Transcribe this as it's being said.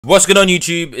What's going on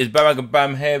YouTube? It's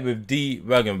Bandwagonbam here with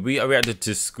D-Wagon. We are reacted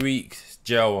to Squeeks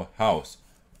Jailhouse.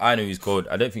 I know he's called.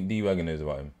 I don't think D-Wagon knows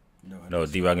about him. No,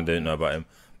 D-Wagon don't know about him.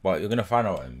 But you're going to find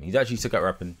out about him. He's actually sick at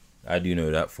rapping. I do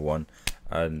know that for one.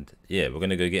 And yeah, we're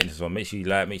going to go get into this one. Make sure you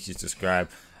like, make sure you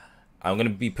subscribe. I'm going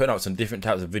to be putting out some different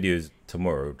types of videos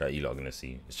tomorrow that you lot are going to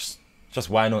see. It's just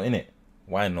why not, innit?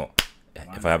 Why not?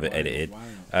 If I have it edited.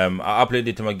 I uploaded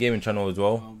it to my gaming channel as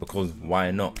well. Because why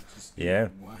not? Yeah.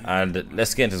 And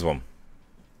let's get into this one.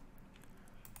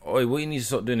 Oh, what you need to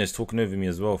start doing is talking over me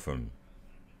as well, fam.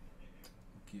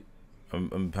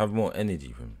 Have more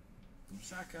energy, fam.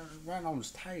 Right now I'm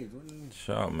just tired.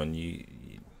 Shut up, man. You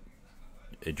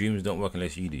dreams don't work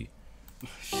unless you do.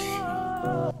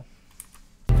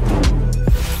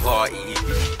 Party,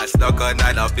 I snuck a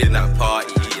night up in that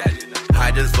party.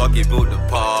 I just fucking built the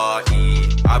party.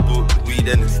 I bought the weed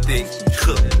and the stick.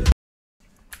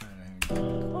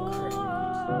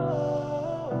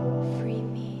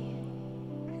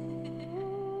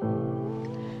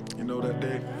 You know that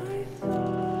day,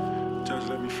 Judge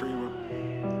let me free him.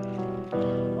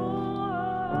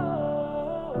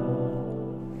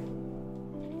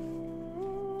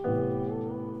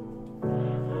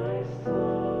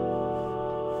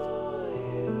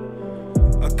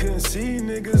 I couldn't see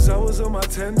niggas, I was on my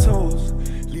 10 toes.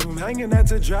 Leave them hanging out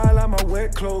to dry like my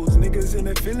wet clothes. Niggas in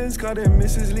their feelings, cause their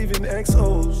misses leaving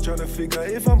XOs. Tryna figure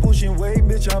if I'm pushing weight,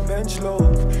 bitch, I'm bench low.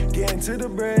 Getting to the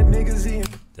bread, niggas eating.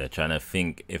 They're trying to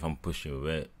think if I'm pushing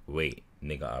weight,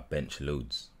 nigga, I bench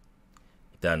loads.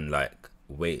 Done like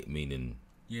weight meaning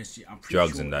Yes, I'm pretty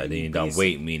drugs sure and that. Then you done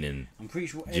weight meaning I'm pretty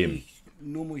sure gym. any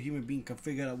normal human being can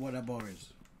figure out what that bar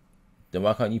is. Then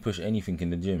why can't you push anything in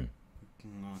the gym?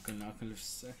 No, I can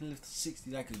lift 60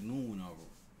 like it's normal now, bro.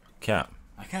 Cap.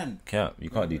 I can. Cap.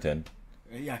 You can't do 10.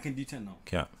 Yeah, I can do 10 now.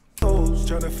 Cap.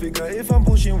 Tryna figure if I'm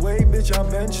pushing weight, bitch, I'm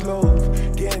bench low.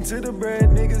 Getting to the bread,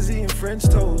 niggas eating French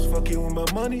toast. Fucking with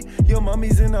my money, your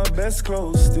mommy's in her best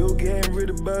clothes. Still getting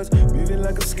rid of birds, moving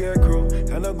like a scarecrow.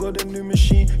 And I got a new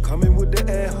machine, coming with the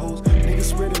air hose. Niggas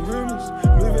spreading rumors,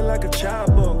 moving like a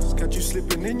child box. Catch you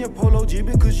slipping in your polo G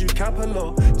because you cap a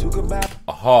lot. Talk about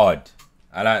Hard.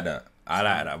 I like that. I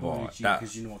like that bar.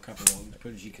 Because you know what capital.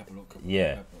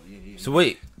 Yeah. So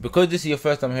wait, because this is your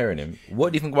first time hearing him,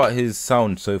 what do you think about his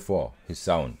sound so far? His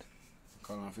sound.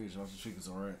 I think it's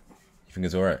alright. You think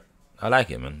it's alright? I like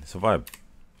it, man. It's a vibe.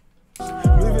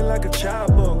 moving like a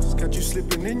child box. Catch you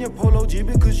slipping in your polo G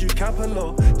because you cap a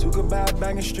lot. Talk about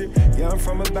banging strip, yeah, I'm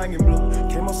from a banging block.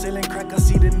 Came out selling crack, I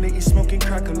see the niggas smoking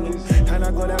crack a lot. And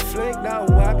I got that flake now,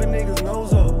 wiping niggas'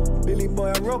 nose off. Billy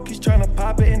boy, I rock, he's trying to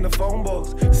pop it in the phone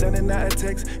box. Sending out a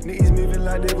text, niggas moving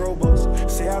like they robots.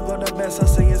 Say I got the best, I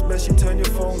say it's best you turn your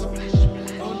phone off.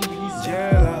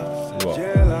 Jailhouse,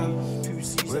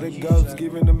 jailhouse, where the ghosts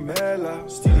giving the mail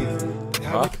out.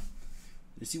 Huh?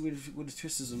 You see where the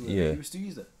twisters and Yeah. you still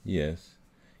use that? Yes.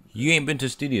 You ain't been to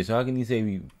studio, so how can you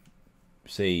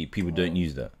say people don't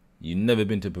use that? You never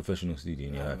been to a professional studio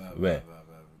in your life. Where?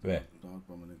 Where?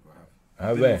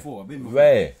 I've been Where? before.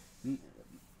 Where?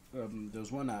 There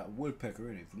was one at Woodpecker,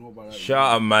 innit? If you know about that. Shut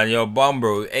up, man. You're a bum,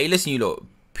 bro. Hey, listen, you lot.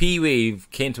 P-Wave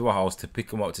came to our house to pick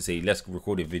him up to say, let's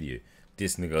record a video.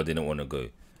 This nigga didn't want to go.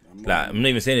 Like, I'm not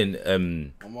even saying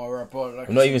I'm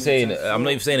not even saying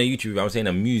a YouTube video. I'm saying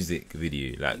a music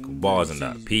video, like bars and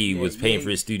that. P was paying for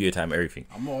his studio time, everything.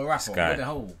 I'm not a rapper. Sky. What the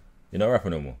hell? You're not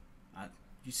rapping no more.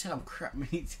 You said I'm crap,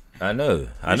 mate. I know.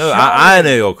 I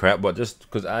know you're crap, but just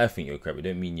because I think you're crap, it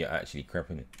don't mean you're actually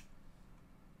crapping it.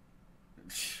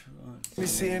 Me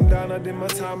sitting down, I did my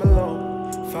time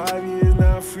alone. 5 years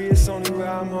now, I'm free, it's only where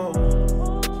I'm home.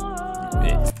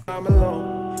 Yeah. I'm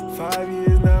alone. 5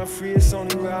 years now, I'm free, it's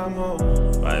only where I'm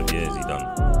home. 5 years, he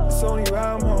done. It's only where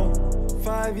I'm home.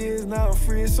 5 years now, I'm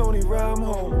free, it's only where I'm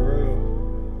home.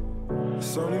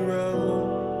 It's only where I'm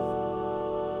home.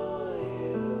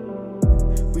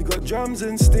 We got drums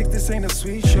and sticks, this ain't a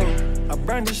sweet show. I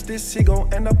brandish this, he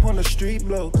gon' end up on the street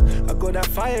blokes. I got that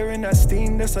fire and that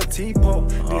steam, that's a teapot.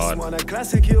 This one a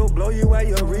classic, he'll blow you at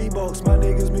your Reeboks. My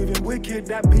niggas moving wicked,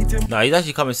 that beat him. Nah, he's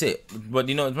actually come and sit. But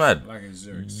you know what's mad? Like it's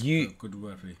good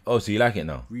wordplay. Oh, so you like it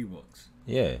now? Reeboks.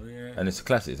 Yeah. Oh, yeah. And it's a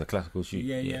classic, it's a classical shoot.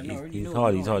 Yeah. He's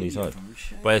hard.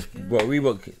 But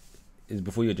Reebok is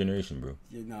before your generation, bro.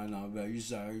 Yeah, no, bro. You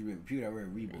just people that wear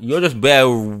Reeboks. You're just bare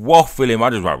waffling. I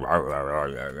just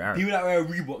People that wear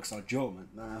Reeboks are Joe, man.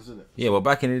 Nah, I said it. yeah, but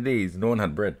back in the days, no one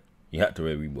had bread. You had to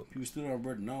wear Reebok. People still have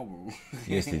bread now, bro.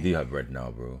 Yes, they do have bread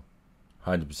now, bro.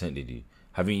 100% they do.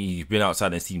 Haven't you been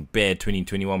outside and seen bare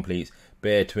 2021 plates,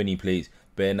 bare 20 plates,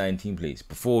 bare 19 plates.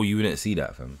 Before you wouldn't see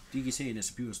that, fam. Do you say this?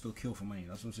 People still kill for money.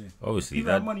 That's what I'm saying. Obviously,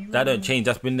 People have money, that don't change.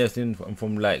 That's been there since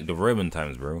from like the Roman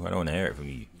times, bro. I don't want to hear it from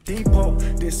you. Depot,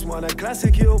 this one a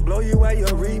classic, he'll blow you out your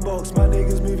Reeboks. My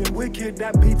niggas moving wicked,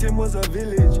 that beating was a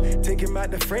village. Take him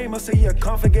out the frame, I say you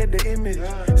can't forget the image.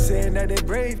 Saying that they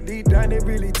brave, deep down they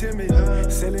really timid.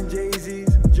 Selling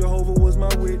Jay-Z's, Jehovah was my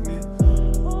witness.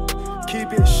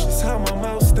 Keep it, it's how my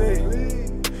mouth stay.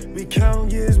 We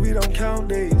count years, we don't count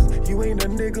days. You ain't a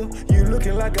nigga, you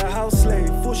looking like a house slave.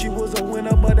 Thought she was a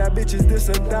winner, but that bitch is this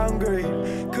a downgrade.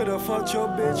 Could've fucked your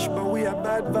bitch, but we had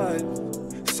bad vibes.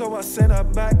 So I sent her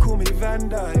back, call me Van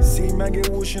Dyke. See man get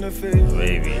whoosh in the face.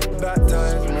 Baby.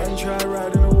 Baptized, man try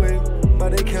riding away,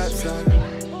 but they capsized.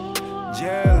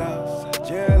 Jailhouse,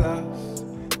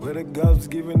 where the gov's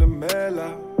giving the mail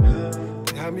out.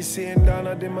 Had me sitting down,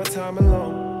 I did my time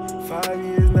alone. 5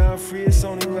 years now, free, it's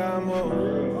only round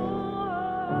home.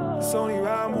 It's only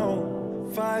round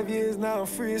home. 5 years now,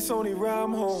 free, it's only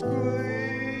round home.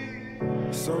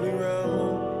 It's only round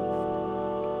home.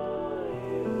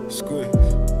 Squeeks.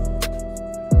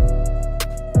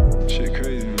 Shit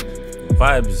crazy, man.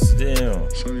 Vibes still.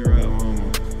 It's only round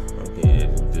home. Okay,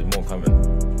 there's more coming.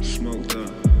 Smoked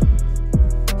up.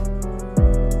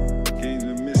 Games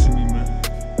been missing me, man.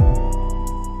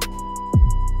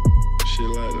 Shit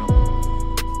like that.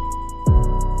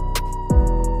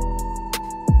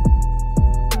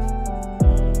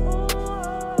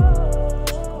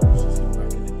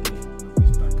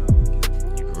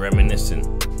 You're reminiscing.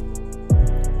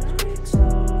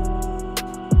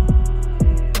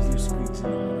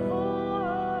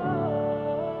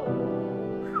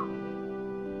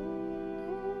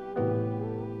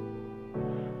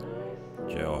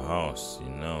 Jailhouse, you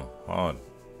know, hard.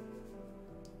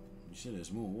 You said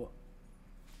there's more. What?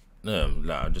 No,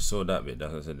 like I just saw that bit.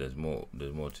 That's what I said. There's more to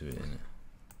it, innit?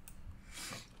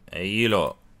 Hey, you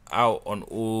lot, out on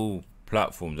all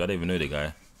platforms. I don't even know the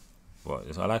guy,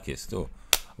 but I like it still.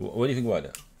 What do you think about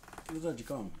that? It was actually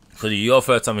calm. Because your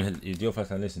first time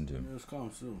listening to him. It was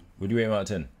calm still. Would you rate him out of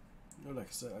 10? No, like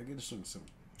I said, I get the song 7.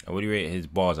 And what do you rate his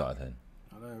bars out of 10?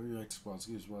 I don't really like the spots.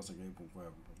 I give spots like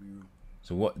 8.5.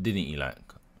 So what didn't you like?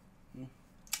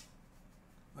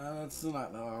 I still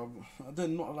like that. I did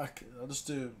not like it. I just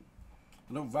do.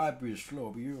 I don't vibe with his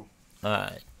flow, but you.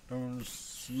 Alright.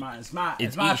 It's my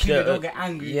It's people each their don't own. get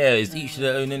angry. Yeah, it's each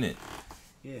their own, innit?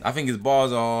 Yeah. I think his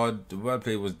bars are, the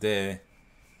wordplay was there.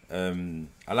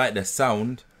 I like the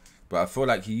sound, but I feel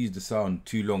like he used the sound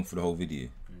too long for the whole video.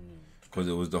 Because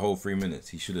it was the whole 3 minutes.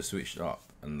 He should have switched up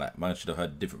and like man should have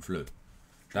heard a different flow.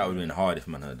 That would have been hard if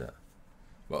man heard that.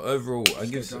 But overall, I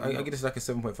give this like a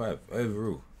 7.5.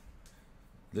 Overall.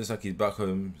 Looks like he's back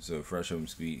home, so fresh home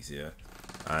Squeeks, yeah.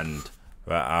 And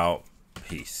right out,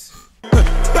 peace.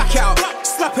 Back out,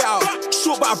 slap it out,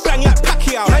 short but I bang like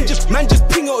Pacquiao. Man just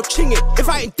ping it or ching it. If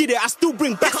I ain't did it, I still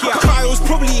bring back out. Kyle's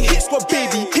probably hit squad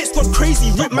baby, hit squad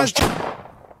crazy, rip man's